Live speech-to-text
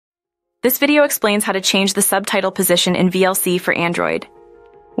This video explains how to change the subtitle position in VLC for Android.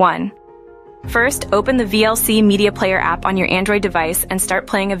 1. First, open the VLC Media Player app on your Android device and start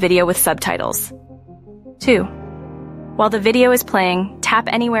playing a video with subtitles. 2. While the video is playing, tap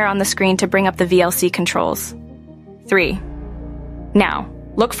anywhere on the screen to bring up the VLC controls. 3. Now,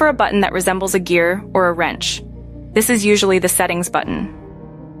 look for a button that resembles a gear or a wrench. This is usually the settings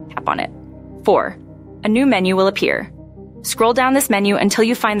button. Tap on it. 4. A new menu will appear. Scroll down this menu until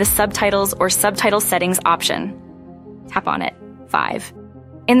you find the subtitles or subtitle settings option. Tap on it. 5.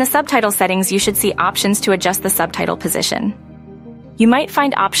 In the subtitle settings, you should see options to adjust the subtitle position. You might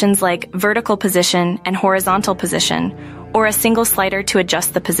find options like vertical position and horizontal position, or a single slider to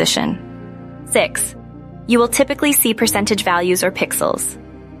adjust the position. 6. You will typically see percentage values or pixels.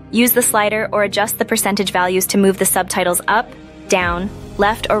 Use the slider or adjust the percentage values to move the subtitles up, down,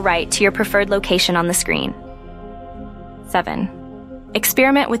 left, or right to your preferred location on the screen. 7.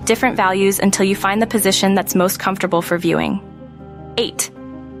 Experiment with different values until you find the position that's most comfortable for viewing. 8.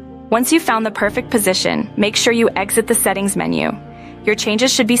 Once you've found the perfect position, make sure you exit the settings menu. Your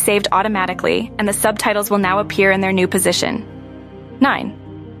changes should be saved automatically, and the subtitles will now appear in their new position.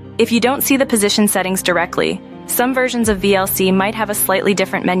 9. If you don't see the position settings directly, some versions of VLC might have a slightly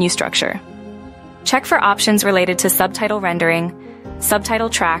different menu structure. Check for options related to subtitle rendering, subtitle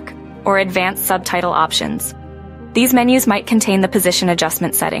track, or advanced subtitle options. These menus might contain the position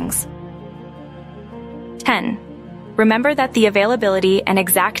adjustment settings. 10. Remember that the availability and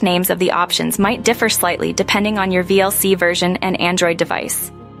exact names of the options might differ slightly depending on your VLC version and Android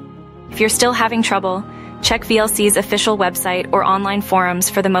device. If you're still having trouble, check VLC's official website or online forums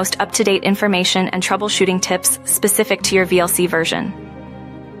for the most up-to-date information and troubleshooting tips specific to your VLC version.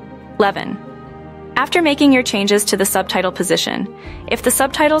 11. After making your changes to the subtitle position, if the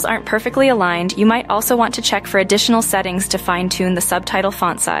subtitles aren't perfectly aligned, you might also want to check for additional settings to fine-tune the subtitle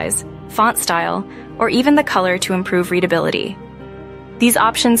font size, font style, or even the color to improve readability. These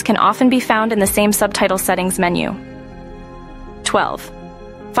options can often be found in the same subtitle settings menu. 12.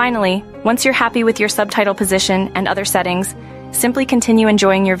 Finally, once you're happy with your subtitle position and other settings, simply continue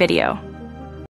enjoying your video.